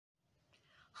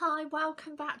Hi,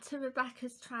 welcome back to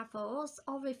Rebecca's Travels,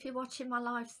 or if you're watching my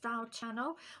lifestyle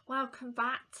channel, welcome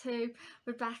back to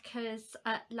Rebecca's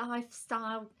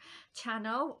lifestyle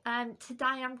channel. Today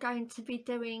I'm going to be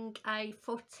doing a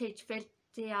footage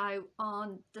video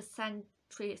on the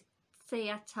Century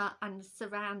Theatre and the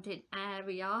surrounding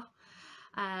area,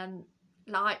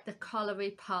 like the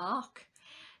Colliery Park.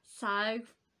 So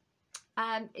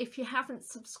if you haven't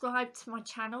subscribed to my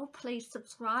channel, please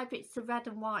subscribe. It's the red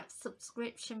and white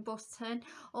subscription button.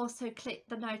 Also click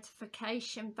the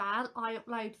notification bell. I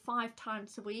upload 5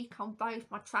 times a week on both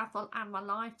my travel and my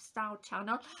lifestyle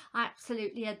channel. I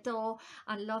absolutely adore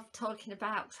and love talking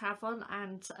about travel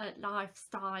and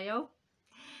lifestyle.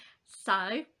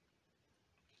 So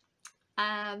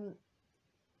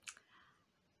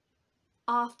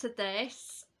after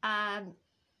this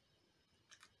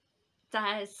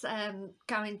there's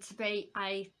going to be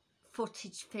a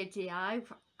footage video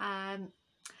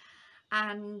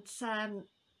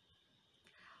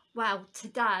well,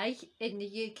 today in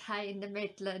the UK, in the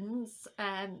Midlands,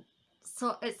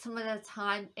 so some of the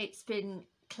time it's been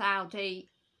cloudy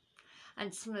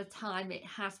and some of the time it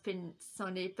has been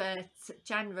sunny, but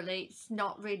generally it's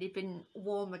not really been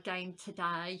warm again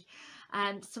today,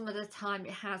 and some of the time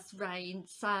it has rained.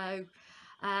 So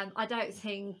I don't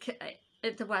think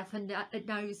the weather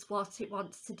knows what it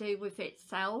wants to do with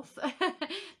itself,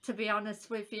 to be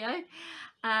honest with you.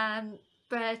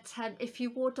 But if you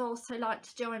would also like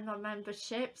to join my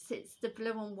memberships, it's the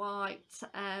blue and white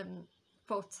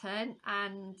button,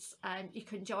 and you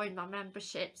can join my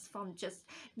memberships from just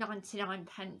 99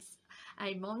 pence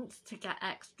a month to get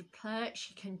extra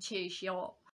perks. You can choose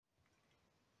your...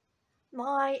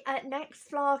 My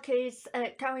next vlog is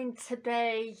going to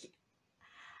be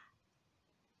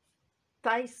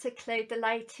basically the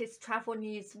latest travel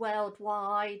news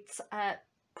worldwide,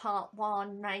 part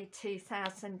 1, May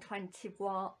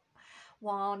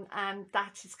 2021, and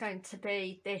that is going to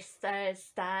be this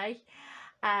Thursday.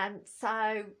 So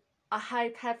I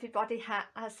hope everybody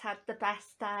has had the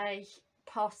best day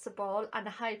possible, and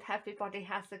I hope everybody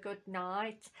has a good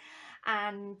night,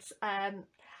 and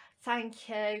thank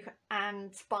you,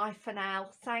 and bye for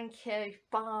now. Thank you,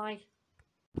 bye.